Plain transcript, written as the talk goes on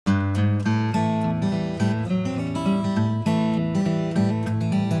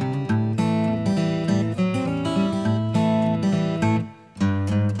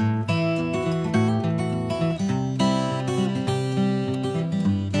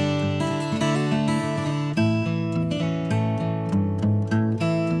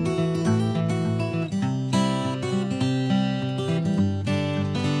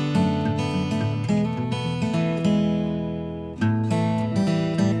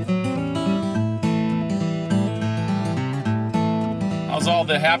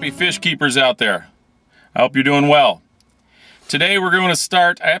the happy fish keepers out there. I hope you're doing well. Today we're going to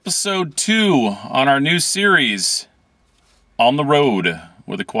start episode 2 on our new series, On the Road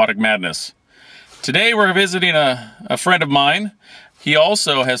with Aquatic Madness. Today we're visiting a friend of mine. He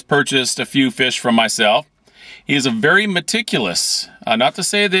also has purchased a few fish from myself. He is a very meticulous, not to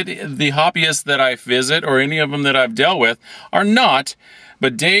say that the hobbyists that I visit or any of them that I've dealt with are not,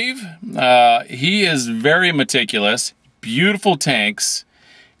 but Dave, he is very meticulous, beautiful tanks,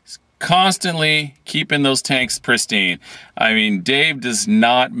 he's constantly keeping those tanks pristine. I mean, Dave does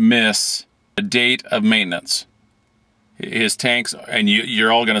not miss a date of maintenance. His tanks, and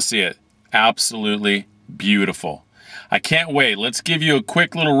you're all going to see it, absolutely beautiful. I can't wait. Let's give you a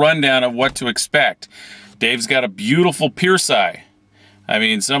quick little rundown of what to expect. Dave's got a beautiful pierce eye. I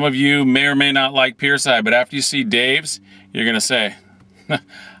mean, some of you may or may not like pierce eye, but after you see Dave's, you're going to say,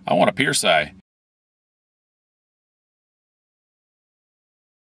 I want a pierce eye.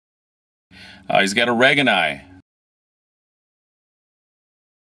 He's got a Regan eye.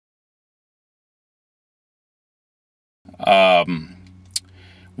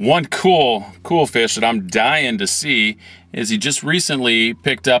 One cool fish that I'm dying to see is he just recently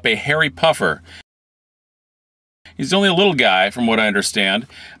picked up a hairy puffer. He's only a little guy from what I understand,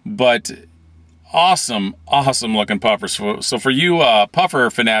 but awesome looking puffers. So for you puffer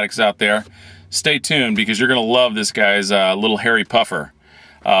fanatics out there, stay tuned because you're going to love this guy's little hairy puffer.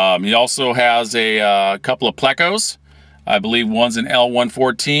 He also has a couple of plecos. I believe one's an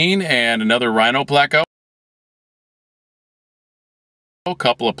L114 and another rhino pleco. A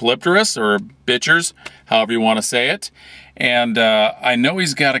couple of polypterus or bitchers, however you want to say it. And I know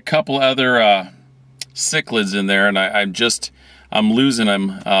he's got a couple other cichlids in there, and I'm losing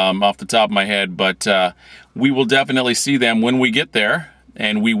them off the top of my head, but we will definitely see them when we get there,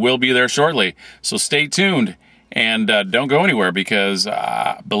 and we will be there shortly. So stay tuned and don't go anywhere because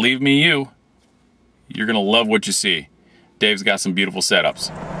believe me, you're gonna love what you see. Dave's got some beautiful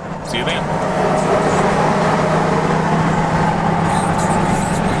setups. See you then.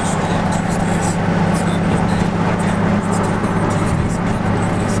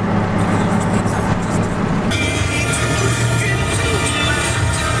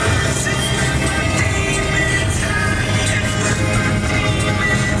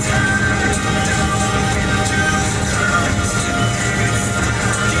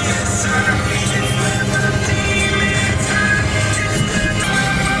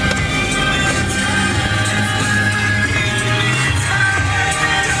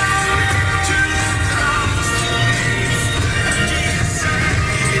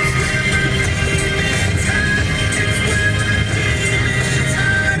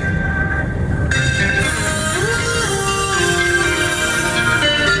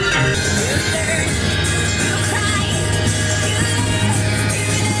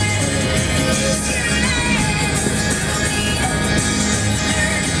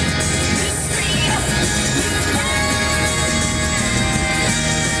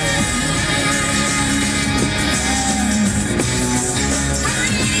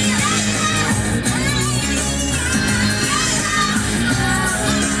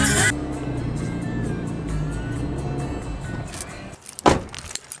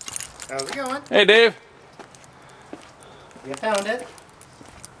 How's it going? Hey, Dave. You found it?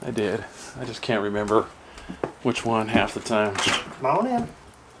 I did. I just can't remember which one half the time. Come on in.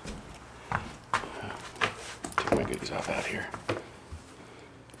 Take my goodies off out here.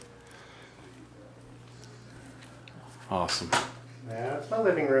 Awesome. That's my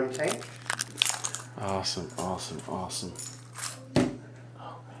living room tank. Awesome.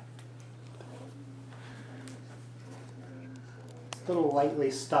 A little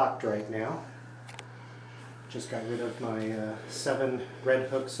lightly stocked right now. Just got rid of my 7 red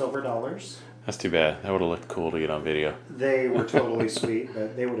hook silver dollars. That's too bad. That would have looked cool to get on video. They were totally sweet,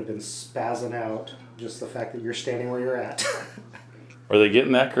 but they would have been spazzing out just the fact that you're standing where you're at. Are they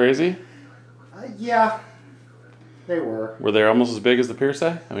getting that crazy? Yeah, they were. Were they almost as big as the pierce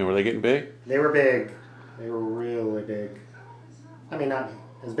eye? I mean, were they getting big? They were big. They were really big. I mean, not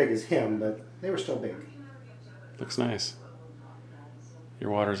as big as him, but they were still big. Looks nice. Your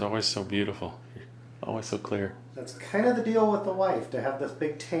water's always so beautiful. Always so clear. That's kind of the deal with the wife, to have this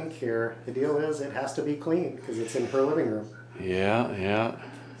big tank here. The deal is it has to be clean because it's in her living room. Yeah.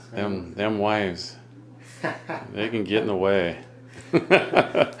 Them wives. They can get in the way.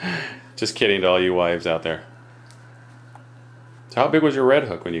 Just kidding to all you wives out there. So how big was your red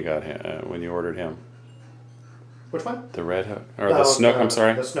hook when you got him, when you ordered him? Which one? The red hook or the snook? I'm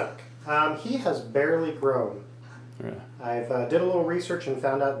sorry. The snook. He has barely grown. Yeah. I've did a little research and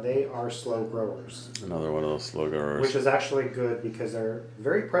found out they are slow growers. Another one of those slow growers. Which is actually good because they're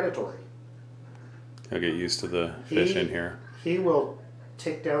very predatory. He'll get used to the fish in here. He will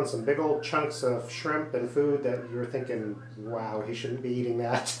take down some big old chunks of shrimp and food that you're thinking, wow, he shouldn't be eating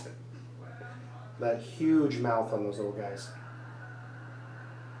that. That huge mouth on those little guys.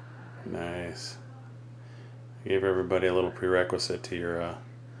 Nice. I gave everybody a little prerequisite to your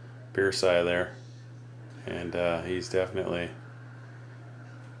beer side there. And he's definitely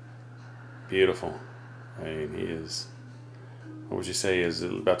beautiful. I mean, he is, what would you say, is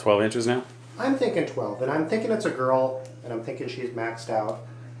it about 12 inches now? I'm thinking 12, and I'm thinking it's a girl, and I'm thinking she's maxed out,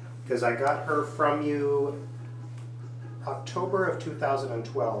 because I got her from you October of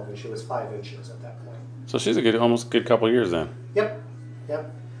 2012, and she was 5 inches at that point. So she's a good, almost good couple of years then. Yep,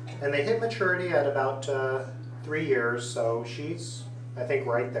 yep. And they hit maturity at about 3 years, so she's, I think,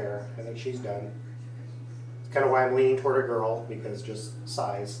 right there. I think she's done. It's kind of why I'm leaning toward a girl, because just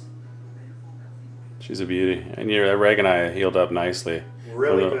size. She's a beauty. And your reg and I healed up nicely.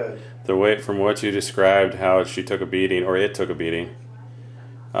 Really good. The way, from what you described, how she took a beating, or it took a beating,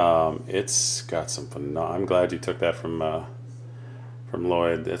 it's got some phenomenal. I'm glad you took that from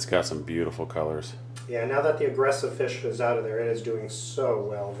Lloyd. It's got some beautiful colors. Yeah, now that the aggressive fish is out of there, it is doing so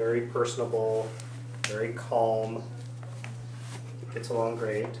well. Very personable, very calm. Gets along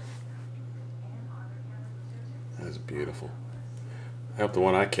great. That's beautiful. I hope the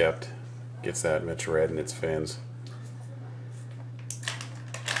one I kept gets that much red in its fins.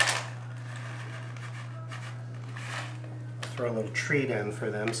 Throw a little treat in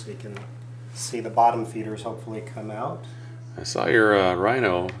for them so you can see the bottom feeders hopefully come out. I saw your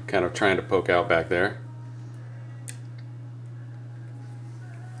rhino kind of trying to poke out back there.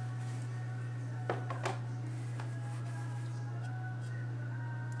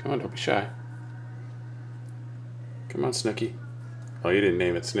 Come on, don't be shy. Come on, Snooky. Oh, you didn't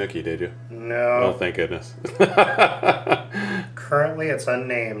name it Snooky, did you? No. Oh, thank goodness. Currently it's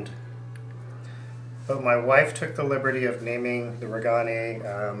unnamed. But my wife took the liberty of naming the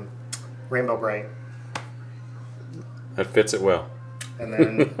Regani Rainbow Bright. That fits it well. And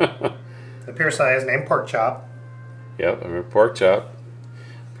then the Pierceye is named Pork Chop. Yep, I mean Pork Chop.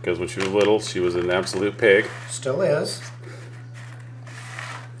 Because when she was little, she was an absolute pig. Still is.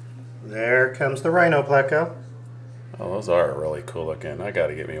 There comes the Rhino Pleco. Oh, those are really cool looking. I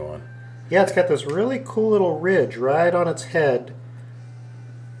gotta get me one. Yeah, it's got this really cool little ridge right on its head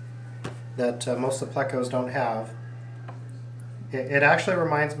that most of the plecos don't have. It actually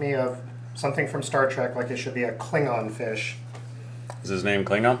reminds me of something from Star Trek, like it should be a Klingon fish. Is his name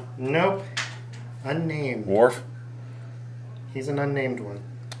Klingon? Nope. Unnamed. Worf? He's an unnamed one.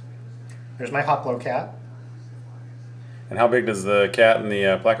 There's my Hoplo cat. And how big does the cat and the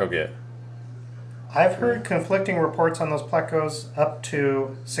pleco get? I've heard conflicting reports on those plecos up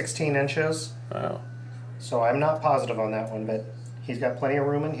to 16 inches. Wow. So I'm not positive on that one, but he's got plenty of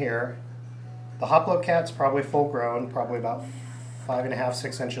room in here. The Hoplo cat's probably full grown, probably about 5.5,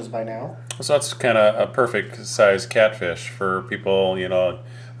 6 inches by now. So that's kind of a perfect size catfish for people, you know.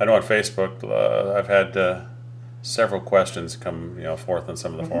 I know on Facebook I've had several questions come, you know, forth on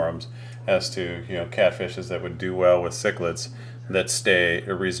some of the forums as to, you know, catfishes that would do well with cichlids that stay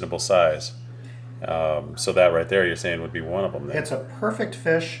a reasonable size. So that right there, you're saying, would be one of them then. It's a perfect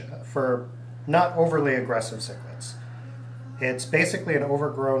fish for not overly aggressive cichlids. It's basically an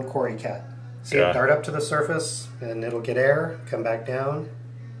overgrown cory cat. See it dart up to the surface, and it'll get air, come back down.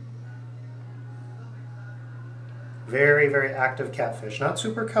 Very, very active catfish. Not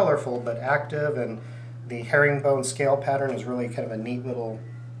super colorful, but active, and the herringbone scale pattern is really kind of a neat little...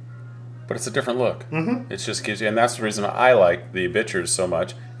 But it's a different look. It just gives you, and that's the reason I like the bitchers so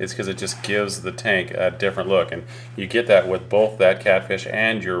much, is because it just gives the tank a different look. And you get that with both that catfish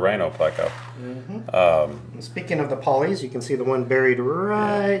and your rhino pleco. Speaking of the polys, you can see the one buried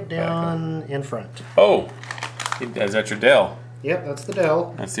right down in front. Oh, is that your Dell? Yep, that's the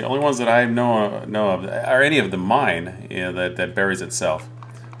Dell. That's the only ones that I know of. Are any of the mine, you know, that buries itself?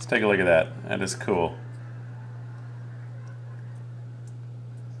 Let's take a look at that. That is cool.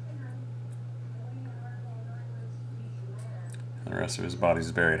 The rest of his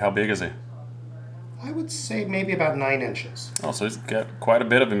body's buried. How big is he? I would say maybe about 9 inches. Oh, so he's got quite a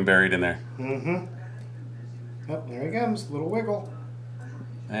bit of him buried in there. Oh, there he comes. Little wiggle.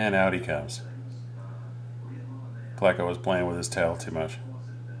 And out he comes. Pleco was playing with his tail too much.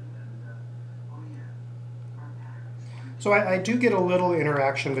 So I do get a little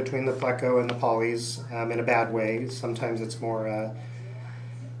interaction between the pleco and the polys in a bad way. Sometimes it's more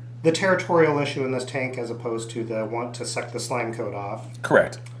the territorial issue in this tank as opposed to the want to suck the slime coat off.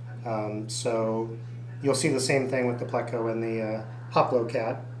 Correct. So you'll see the same thing with the pleco and the Hoplo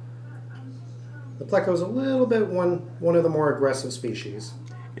cat. The pleco is a little bit one of the more aggressive species.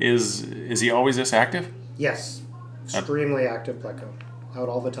 Is he always this active? Yes, extremely active pleco, out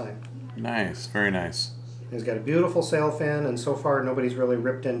all the time. Nice, very nice. He's got a beautiful sail fin, and so far nobody's really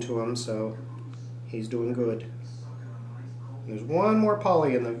ripped into him, so he's doing good. There's one more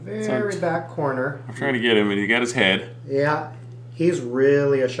poly in the very back corner. I'm trying to get him, and he got his head. Yeah, he's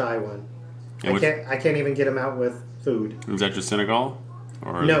really a shy one. I can't even get him out with food. Is that just Senegal?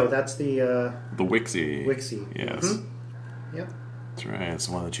 Or no, that's the Wixie. Wixie. Yes. Mm-hmm. Yep. That's right. It's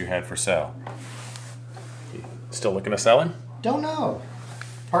the one that you had for sale. Still looking to sell him? Don't know.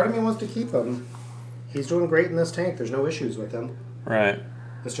 Part of me wants to keep him. He's doing great in this tank. There's no issues with him. Right.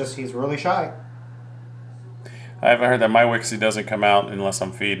 It's just he's really shy. I've heard that my Wixie doesn't come out unless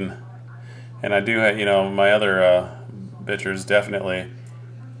I'm feeding. And I do have, my other bitchers definitely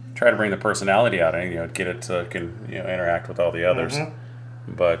try to bring the personality out and, get it so it can, interact with all the others.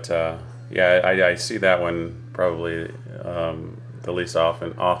 Mm-hmm. But, yeah, I see that one probably the least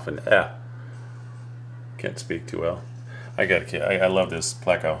often. Can't speak too well. I love this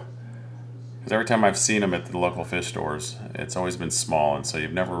pleco. Because every time I've seen them at the local fish stores, it's always been small, and so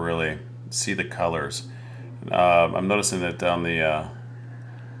you've never really see the colors. I'm noticing that on the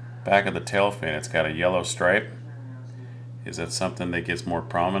back of the tail fin, it's got a yellow stripe. Is that something that gets more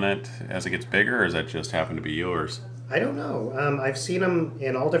prominent as it gets bigger, or does that just happen to be yours? I don't know. I've seen them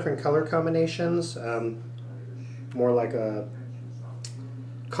in all different color combinations. More like a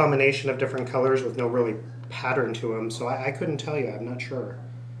combination of different colors with no really pattern to them. So I couldn't tell you. I'm not sure.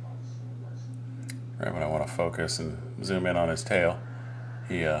 Right when I want to focus and zoom in on his tail,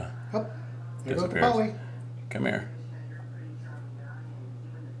 he here goes the disappears. poly. Come here.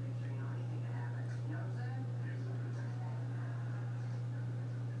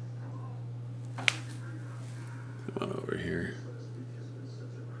 Come on over here.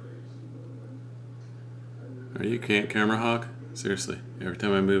 Are you camera hog? Seriously, every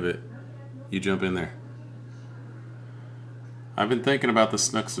time I move it, you jump in there. I've been thinking about the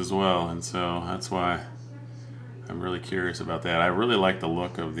snooks as well, and so that's why I'm really curious about that. I really like the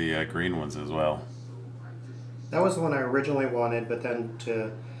look of the green ones as well. That was the one I originally wanted, but then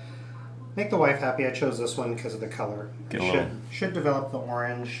to make the wife happy, I chose this one because of the color. Should develop the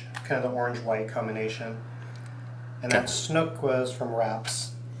orange, kind of the orange-white combination. And that snook was from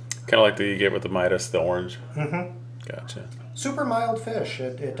Wraps. Kind of like the you get with the Midas, the orange. Mm-hmm. Gotcha. Super mild fish.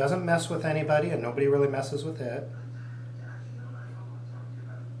 It doesn't mess with anybody, and nobody really messes with it.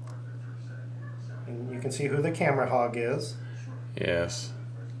 And you can see who the camera hog is. Yes.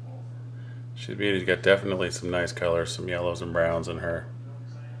 She's got definitely some nice colors, some yellows and browns in her.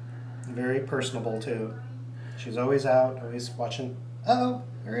 Very personable, too. She's always out, always watching. Uh-oh,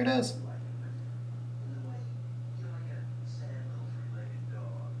 there it is.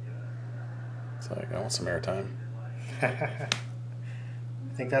 It's like, I want some airtime. I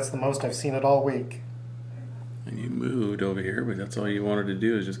think that's the most I've seen it all week. And you moved over here, but that's all you wanted to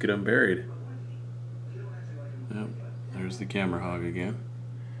do is just get them buried. Yep, there's the camera hog again.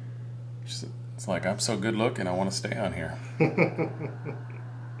 It's like, I'm so good looking, I want to stay on here.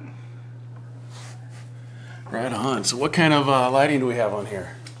 Right on. So what kind of lighting do we have on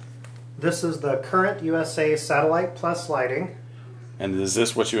here? This is the Current USA Satellite Plus lighting. And is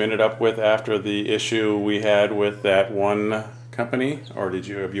this what you ended up with after the issue we had with that one company? Or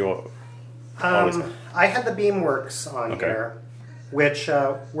have you always... I had the Beamworks on here, which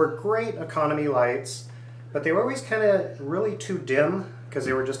were great economy lights, but they were always kind of really too dim because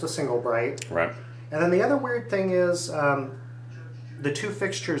they were just a single bright. Right. And then the other weird thing is the two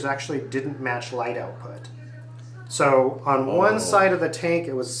fixtures actually didn't match light output. So on one side of the tank,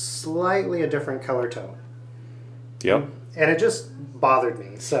 it was slightly a different color tone. Yep. And it just bothered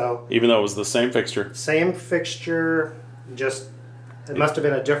me. So even though it was the same fixture. Same fixture, just it must have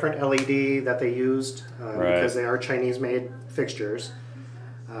been a different LED that they used because they are Chinese-made fixtures.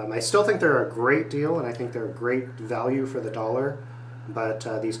 I still think they're a great deal, and I think they're a great value for the dollar. But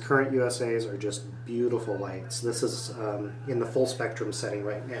these Current USAs are just beautiful lights. This is in the full spectrum setting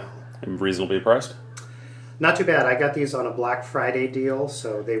right now. And reasonably priced? Not too bad. I got these on a Black Friday deal,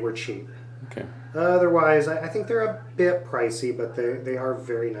 so they were cheap. Okay. Otherwise, I think they're a bit pricey, but they are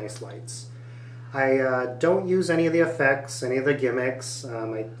very nice lights. I don't use any of the effects, any of the gimmicks.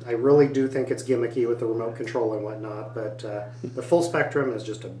 I really do think it's gimmicky with the remote control and whatnot, but the full spectrum is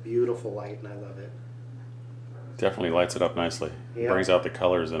just a beautiful light, and I love it. Definitely lights it up nicely. Yep. It brings out the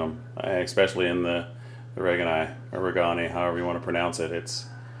colors in them, especially in the Regani, however you want to pronounce it. It's,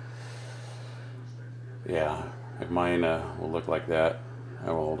 yeah, if mine will look like that,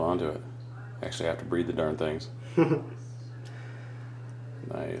 I will hold on to it. Actually, I have to breed the darn things.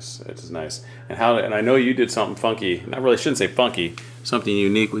 Nice. It is nice. And I know you did something funky. I really shouldn't say funky. Something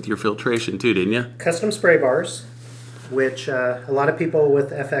unique with your filtration too, didn't you? Custom spray bars, which a lot of people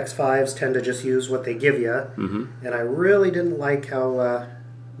with FX5s tend to just use what they give you. And I really didn't like how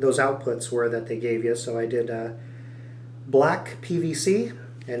those outputs were that they gave you, so I did black PVC,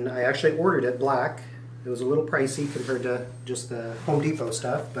 and I actually ordered it black. It was a little pricey compared to just the Home Depot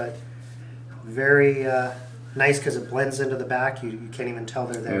stuff, but very nice because it blends into the back. You can't even tell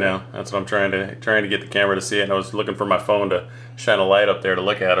they're there. No, that's what I'm trying to get the camera to see it, and I was looking for my phone to shine a light up there to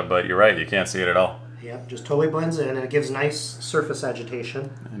look at it, but you're right, you can't see it at all. Yeah, just totally blends in, and it gives nice surface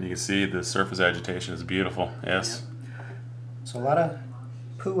agitation. And you can see the surface agitation is beautiful, yes. Yeah. So a lot of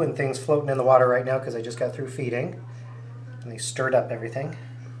poo and things floating in the water right now because I just got through feeding, and they stirred up everything.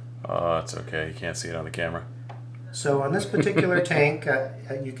 Oh, it's okay, you can't see it on the camera. So on this particular tank,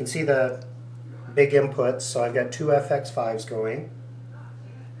 you can see the big inputs, so I've got 2 FX5s going.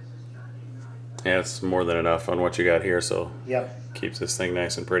 Yeah, it's more than enough on what you got here, so Yep. keeps this thing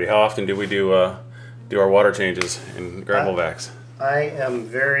nice and pretty. How often do we do our water changes in gravel vacs? I am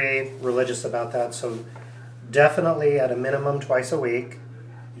very religious about that, so definitely at a minimum twice a week,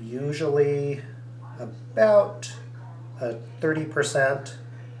 usually about 30%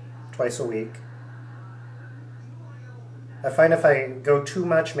 twice a week. I find if I go too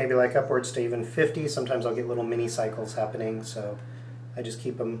much, maybe like upwards to even 50, sometimes I'll get little mini cycles happening, so I just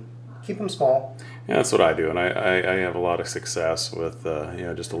keep them small. Yeah, that's what I do, and I have a lot of success with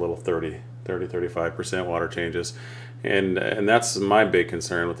just a little 35% water changes, and that's my big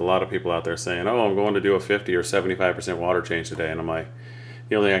concern with a lot of people out there saying, oh, I'm going to do a 50 or 75% water change today, and I'm like,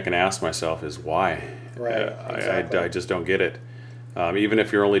 the only thing I can ask myself is why. Right, exactly. I just don't get it. Even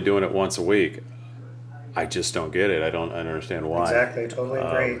if you're only doing it once a week, I just don't get it. I don't understand why. Exactly, totally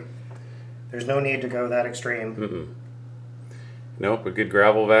agree. There's no need to go that extreme. Nope, a good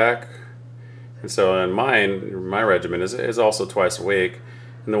gravel vac. And so in my regimen is also twice a week.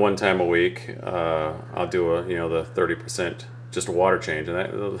 And the one time a week, I'll do the 30% just a water change, and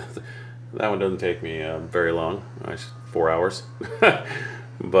that one doesn't take me very long, 4 hours.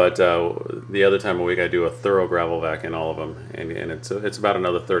 But the other time a week, I do a thorough gravel vac in all of them, and it's about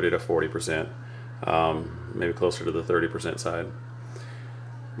another 30 to 40%. Maybe closer to the 30% side,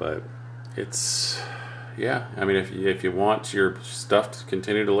 but it's, yeah, I mean, if you want your stuff to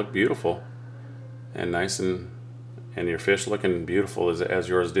continue to look beautiful and nice and your fish looking beautiful as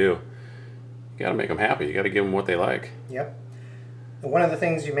yours do, you got to make them happy. You got to give them what they like. Yep. And one of the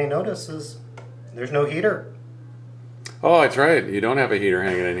things you may notice is there's no heater. Oh, that's right. You don't have a heater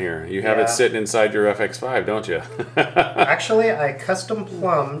hanging in here. You have it sitting inside your FX5, don't you? Actually, I custom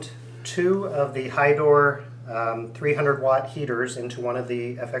plumbed 2 of the high door 300 watt heaters into one of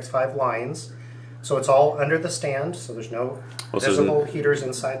the FX5 lines. So it's all under the stand, so there's no visible heaters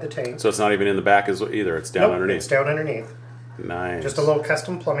inside the tank. So it's not even in the back either, it's down underneath. It's down underneath. Nice. Just a little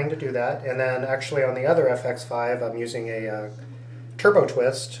custom plumbing to do that. And then actually on the other FX5, I'm using a turbo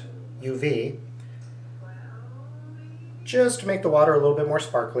twist UV just to make the water a little bit more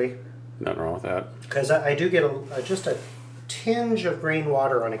sparkly. Nothing wrong with that. Because I do get just a tinge of green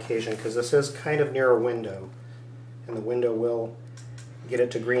water on occasion, because this is kind of near a window, and the window will get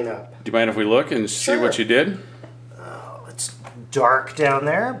it to green up. Do you mind if we look and see what you did? It's dark down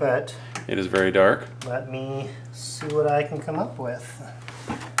there, but it is very dark. Let me see what I can come up with.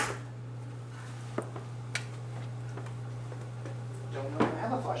 Don't know if I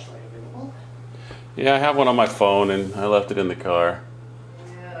have a flashlight available. Yeah, I have one on my phone, and I left it in the car.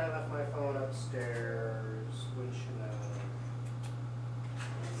 And I left my phone upstairs. Wouldn't you know?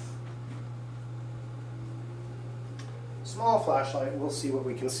 Small flashlight, we'll see what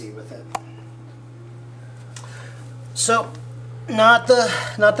we can see with it. So, not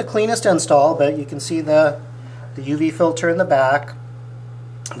the cleanest install, but you can see the UV filter in the back,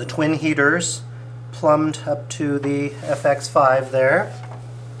 the twin heaters plumbed up to the FX5 there.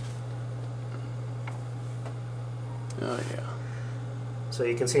 Oh yeah. So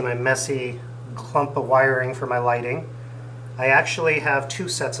you can see my messy clump of wiring for my lighting. I actually have 2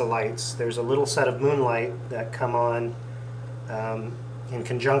 sets of lights. There's a little set of moonlight that come on in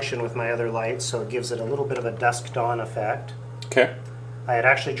conjunction with my other lights, so it gives it a little bit of a dusk-dawn effect. Okay. I had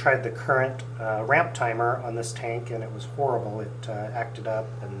actually tried the current ramp timer on this tank, and it was horrible. It acted up,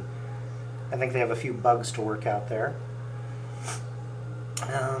 and I think they have a few bugs to work out there.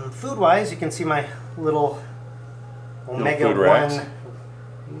 Food-wise, you can see my little Omega-1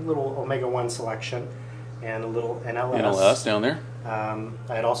 selection. and a little NLS. NLS down there.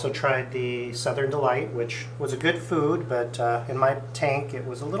 I had also tried the Southern Delight, which was a good food, but in my tank it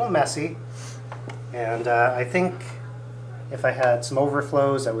was a little messy. And I think if I had some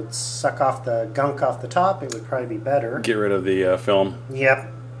overflows that would suck off the gunk off the top, it would probably be better. Get rid of the film. Yep.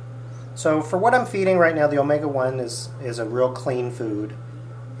 So for what I'm feeding right now, the Omega-1 is a real clean food.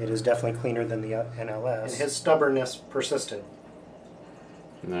 It is definitely cleaner than the NLS. And his stubbornness persisted.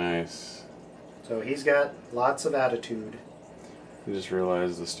 Nice. So he's got lots of attitude. I just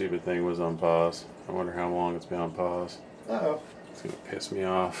realized the stupid thing was on pause. I wonder how long it's been on pause. Uh-oh. It's going to piss me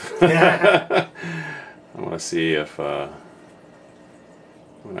off. I want to see if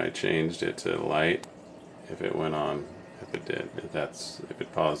when I changed it to light, if it went on, if it did, if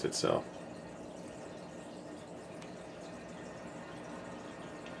it paused itself.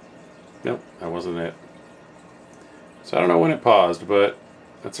 Nope, that wasn't it. So I don't know when it paused, but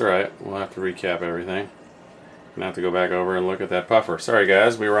that's alright. We'll have to recap everything. Gonna have to go back over and look at that puffer. Sorry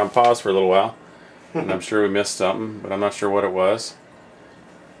guys, we were on pause for a little while. And I'm sure we missed something, but I'm not sure what it was.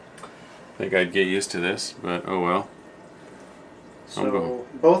 I think I'd get used to this, but oh well. So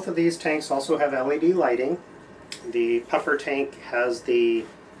both of these tanks also have LED lighting. The puffer tank has the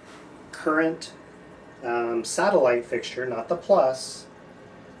current satellite fixture, not the plus.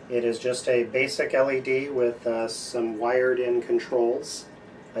 It is just a basic LED with some wired-in controls.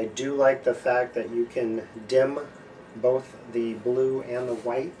 I do like the fact that you can dim both the blue and the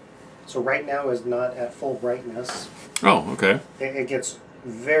white. So right now is not at full brightness. Oh, okay. It gets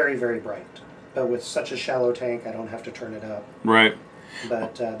very, very bright. But with such a shallow tank, I don't have to turn it up. Right.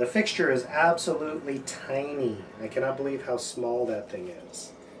 But the fixture is absolutely tiny. I cannot believe how small that thing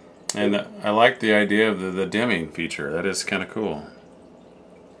is. And I like the idea of the dimming feature. That is kind of cool.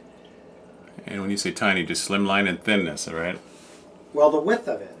 And when you say tiny, just slimline and thinness, right? Well, the width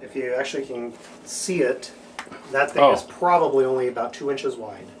of it, if you actually can see it, that thing is probably only about 2 inches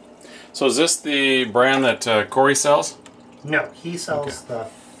wide. So is this the brand that Corey sells? No, he sells the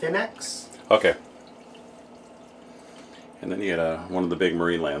Finex. Okay. And then you get one of the big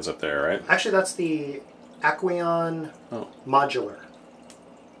marine lands up there, right? Actually, that's the Aquatic modular.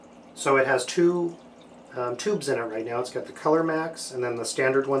 So it has two tubes in it right now. It's got the Color Max and then the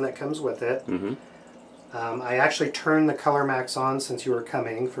standard one that comes with it. Mm-hmm. I actually turned the Color Max on since you were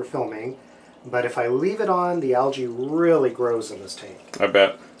coming for filming, but if I leave it on, the algae really grows in this tank. I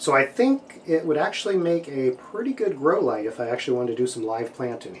bet. So I think it would actually make a pretty good grow light if I actually wanted to do some live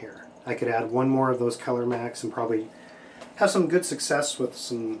plant in here. I could add one more of those Color Max and probably have some good success with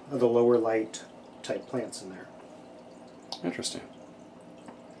some of the lower light type plants in there. Interesting.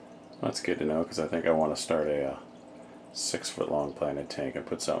 That's good to know because I think I want to start a 6-foot long planted tank and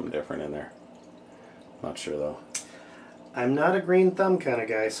put something different in there. Not sure though. I'm not a green thumb kind of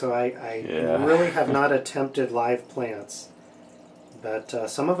guy, so I really have not attempted live plants. But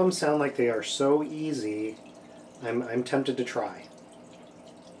some of them sound like they are so easy, I'm tempted to try.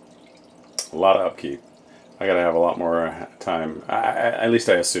 A lot of upkeep. I gotta have a lot more time. At least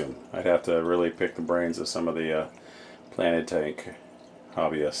I assume. I'd have to really pick the brains of some of the planted tank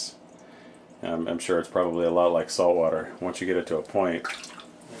hobbyists. I'm sure it's probably a lot like saltwater. Once you get it to a point,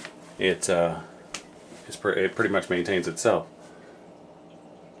 it pretty much maintains itself.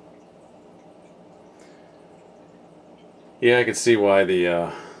 Yeah, I can see why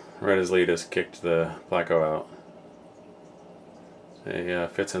the red as lead has kicked the Placo out.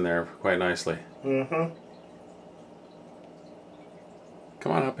 It fits in there quite nicely. Mm-hmm.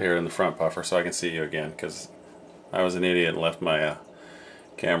 Come on up here in the front, Puffer, so I can see you again, because I was an idiot and left my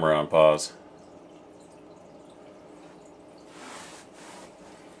camera on pause.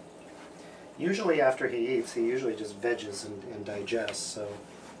 Usually after he eats, he usually just veges and digests, so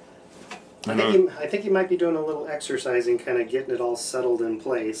I think he might be doing a little exercising, kind of getting it all settled in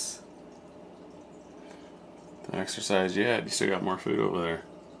place. Don't exercise yet. You still got more food over there.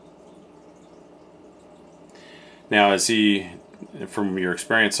 Now, is he, from your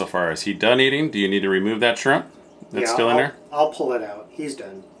experience so far, is he done eating? Do you need to remove that shrimp that's still in there? I'll pull it out. He's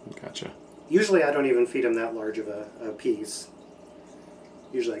done. Gotcha. Usually I don't even feed him that large of a piece.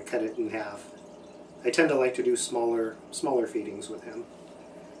 Usually I cut it in half. I tend to like to do smaller feedings with him.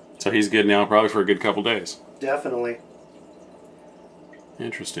 So he's good now probably for a good couple days. Definitely.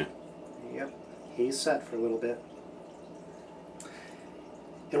 Interesting. Yep. He's set for a little bit.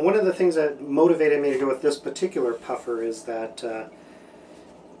 And one of the things that motivated me to go with this particular puffer is that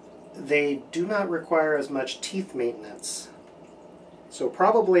they do not require as much teeth maintenance. So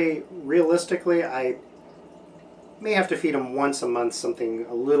probably, realistically, I may have to feed him once a month something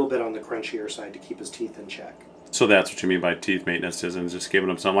a little bit on the crunchier side to keep his teeth in check. So that's what you mean by teeth maintenance, isn't just giving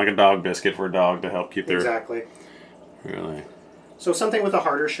them something like a dog biscuit for a dog to help keep their... Exactly. Really? So something with a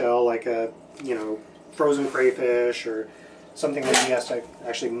harder shell, like a, frozen crayfish or something that he has to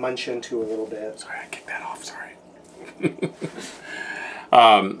actually munch into a little bit. Sorry, I kicked that off, sorry.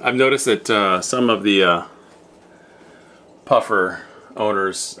 I've noticed that some of the puffer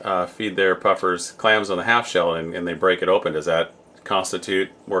owners feed their puffers clams on the half shell and they break it open. Does that constitute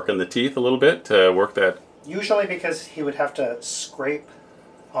working the teeth a little bit to work that? Usually because he would have to scrape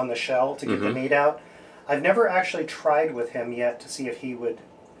on the shell to get the meat out. I've never actually tried with him yet to see if he would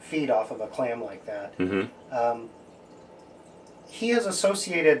feed off of a clam like that. He has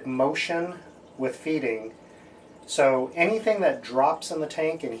associated motion with feeding, so anything that drops in the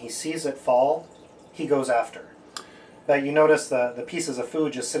tank and he sees it fall, he goes after. But you notice the pieces of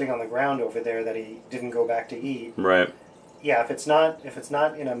food just sitting on the ground over there that he didn't go back to eat. Right. Yeah, if it's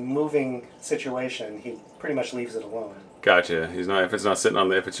not in a moving situation, he pretty much leaves it alone. Gotcha. He's not if it's just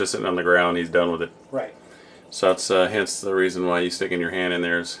sitting on the ground, he's done with it. Right. So that's hence the reason why you sticking your hand in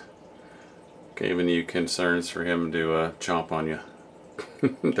there is giving you concerns for him to chomp on you,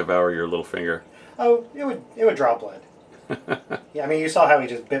 devour your little finger. Oh, it would draw blood. Yeah, I mean you saw how he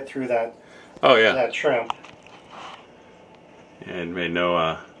just bit through that. Oh yeah. That shrimp. And made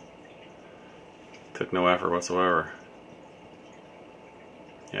took no effort whatsoever.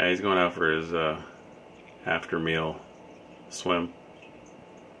 Yeah, he's going out for his after meal swim.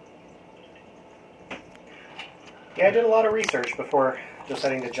 Yeah, I did a lot of research before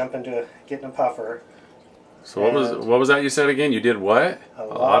deciding to jump into getting a puffer. So what was that you said again? You did what? A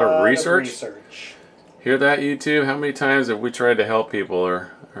lot of research. Hear that, YouTube? How many times have we tried to help people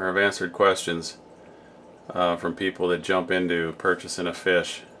or have answered questions from people that jump into purchasing a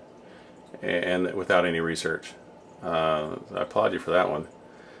fish and without any research? I applaud you for that one.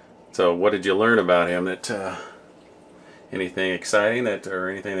 So what did you learn about him that anything exciting or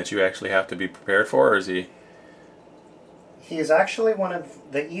anything that you actually have to be prepared for, or is he? He is actually one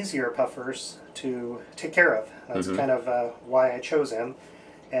of the easier puffers to take care of. That's kind of why I chose him.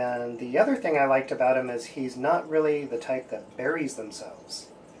 And the other thing I liked about him is he's not really the type that buries themselves.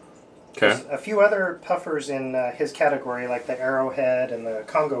 Okay. There's a few other puffers in his category, like the arrowhead and the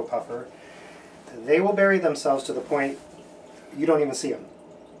Congo puffer. They will bury themselves to the point you don't even see them.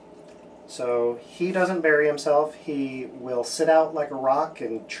 So he doesn't bury himself. He will sit out like a rock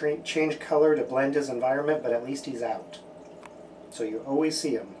and change color to blend his environment, but at least he's out. So you always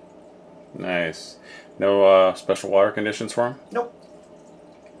see him. Nice. No special water conditions for him? Nope.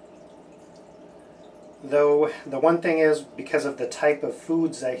 Though the one thing is, because of the type of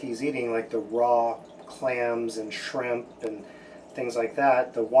foods that he's eating, like the raw clams and shrimp and things like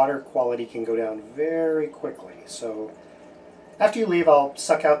that, the water quality can go down very quickly. So after you leave, I'll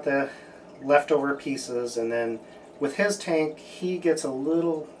suck out the leftover pieces, and then with his tank, he gets a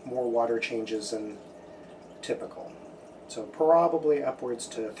little more water changes than typical. So probably upwards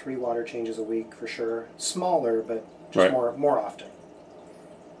to 3 water changes a week for sure. Smaller, but just more often.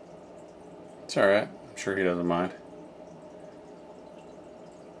 It's all right. I'm sure he doesn't mind.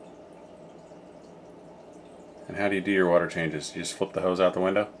 And how do you do your water changes? You just flip the hose out the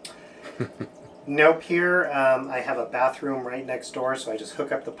window? Nope. Here I have a bathroom right next door, so I just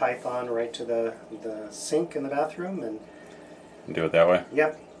hook up the python right to the sink in the bathroom and do it that way?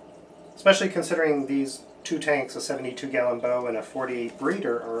 Yep. Especially considering these 2 tanks, a 72-gallon bow and a 40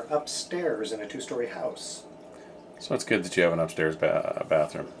 breeder, are upstairs in a 2-story house. So it's good that you have an upstairs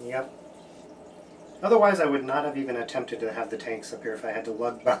bathroom. Yep. Otherwise, I would not have even attempted to have the tanks up here if I had to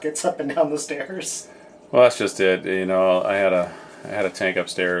lug buckets up and down the stairs. Well, that's just it. You know, I had a tank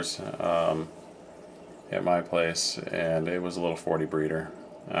upstairs at my place, and it was a little 40 breeder.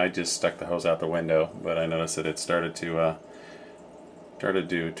 I just stuck the hose out the window, but I noticed that it started to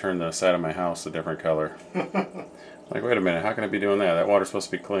turn the side of my house a different color. Like, wait a minute, how can it be doing that? That water's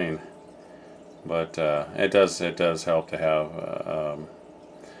supposed to be clean. But it does help to have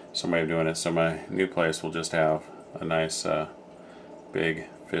some way of doing it. So my new place will just have a nice big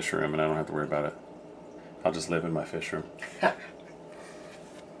fish room, and I don't have to worry about it. I'll just live in my fish room.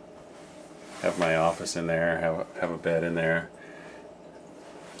 Have my office in there, have a bed in there.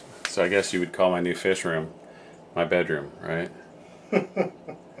 So I guess you would call my new fish room my bedroom, right? I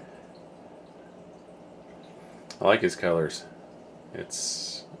like his colors.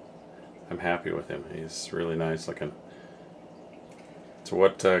 I'm happy with him. He's really nice looking. So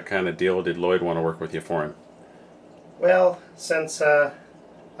what kind of deal did Lloyd want to work with you for him? Well, since I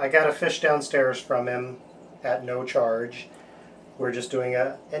got a fish downstairs from him at no charge, we're just doing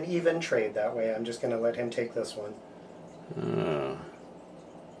an even trade that way. I'm just going to let him take this one.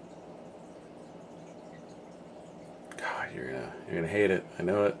 You're gonna hate it. I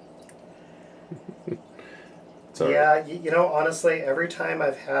know it. Yeah, you know, honestly, every time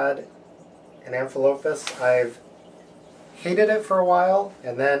I've had an Amphilophus, I've hated it for a while,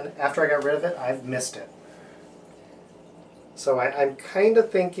 and then after I got rid of it, I've missed it. So I'm kind of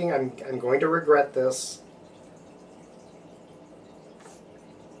thinking I'm going to regret this.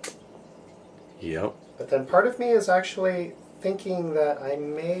 Yep. But then part of me is actually thinking that I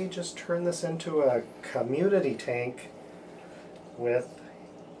may just turn this into a community tank with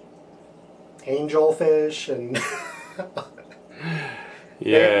angelfish and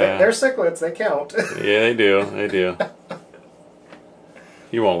Yeah. they're cichlids, they count. Yeah, they do. They do.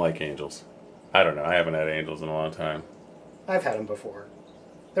 You won't like angels. I don't know. I haven't had angels in a long time. I've had them before.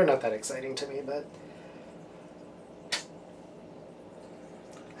 They're not that exciting to me, but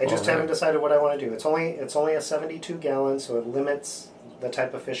I just haven't decided what I want to do. It's only a 72 gallon, so it limits the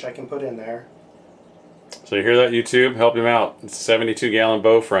type of fish I can put in there. So you hear that, YouTube? Help him out. It's a 72 gallon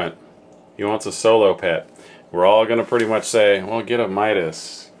bow front. He wants a solo pet. We're all going to pretty much say, well, get a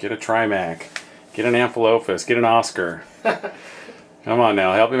Midas, get a Trimac, get an Amphilophus, get an Oscar. Come on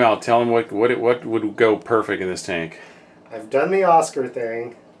now, help him out. Tell him what would go perfect in this tank. I've done the Oscar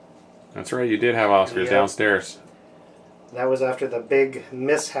thing. That's right, you did have Oscars downstairs. That was after the big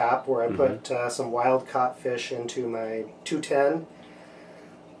mishap where I put some wild caught fish into my 210.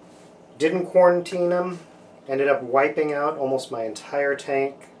 Didn't quarantine them. Ended up wiping out almost my entire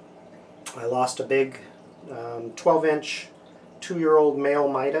tank. I lost a big 12-inch 2-year-old male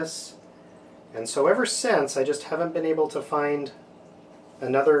Midas. And so ever since, I just haven't been able to find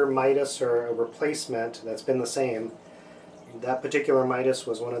another Midas or a replacement that's been the same. That particular Midas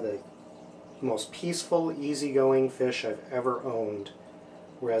was one of the most peaceful, easygoing fish I've ever owned.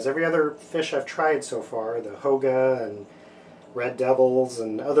 Whereas every other fish I've tried so far, the Hoga and Red Devils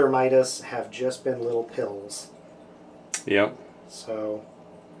and other Midas, have just been little pills. Yep. So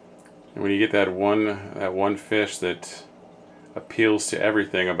and when you get that one fish that appeals to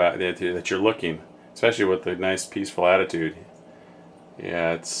everything about that you're looking, especially with a nice peaceful attitude,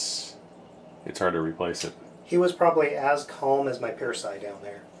 yeah, it's hard to replace it. he was probably as calm as my Pierseye down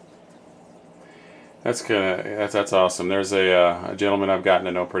there. That's awesome. There's a gentleman I've gotten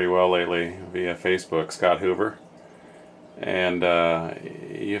to know pretty well lately via Facebook, Scott Hoover, and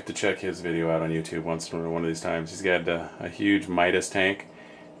you have to check his video out on YouTube one of these times. He's got a huge Midas tank,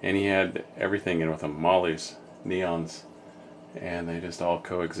 and he had everything in with him: mollies, neons, and they just all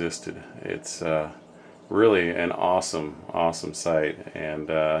coexisted. It's really an awesome sight,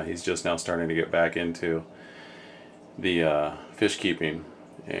 and he's just now starting to get back into the fish keeping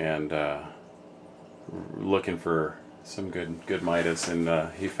and looking for some good Midas,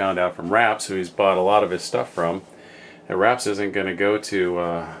 and he found out from Raps, who he's bought a lot of his stuff from, that Raps isn't going to go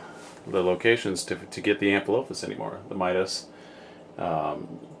to the locations to get the Amphilophus anymore, the Midas.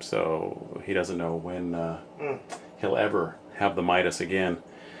 So he doesn't know when he'll ever have the Midas again.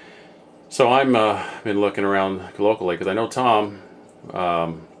 So I'm been looking around locally, because I know Tom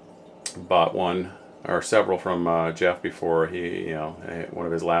bought one or several from Jeff before he, one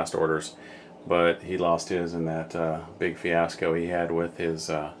of his last orders. But he lost his in that big fiasco he had with his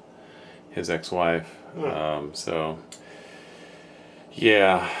ex-wife. So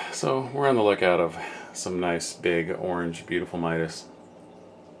yeah, so we're on the lookout of some nice big orange beautiful Midas.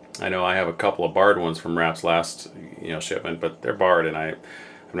 I know I have a couple of barred ones from Rap's last shipment, but they're barred, and I've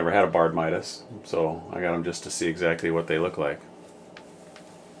never had a barred Midas, so I got them just to see exactly what they look like.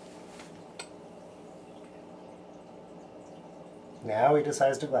 Now he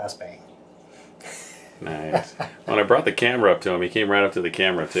decides to glass bang. Nice. When I brought the camera up to him, he came right up to the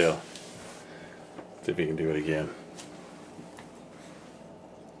camera too. See if he can do it again.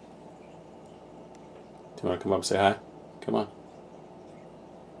 Do you want to come up and say hi? Come on.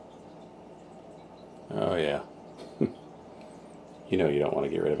 Oh yeah. You know you don't want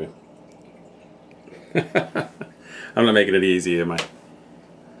to get rid of him. I'm not making it easy, am I?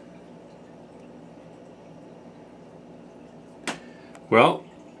 Well,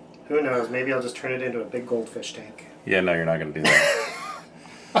 who knows? Maybe I'll just turn it into a big goldfish tank. Yeah, no, you're not going to do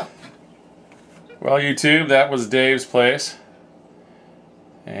that. Well, YouTube, that was Dave's place.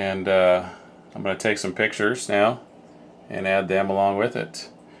 And I'm going to take some pictures now and add them along with it.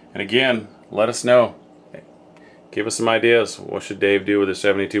 And again, let us know. Give us some ideas. What should Dave do with his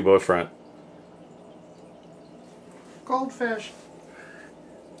 72 boat front? Goldfish.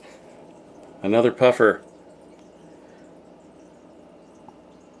 Another puffer.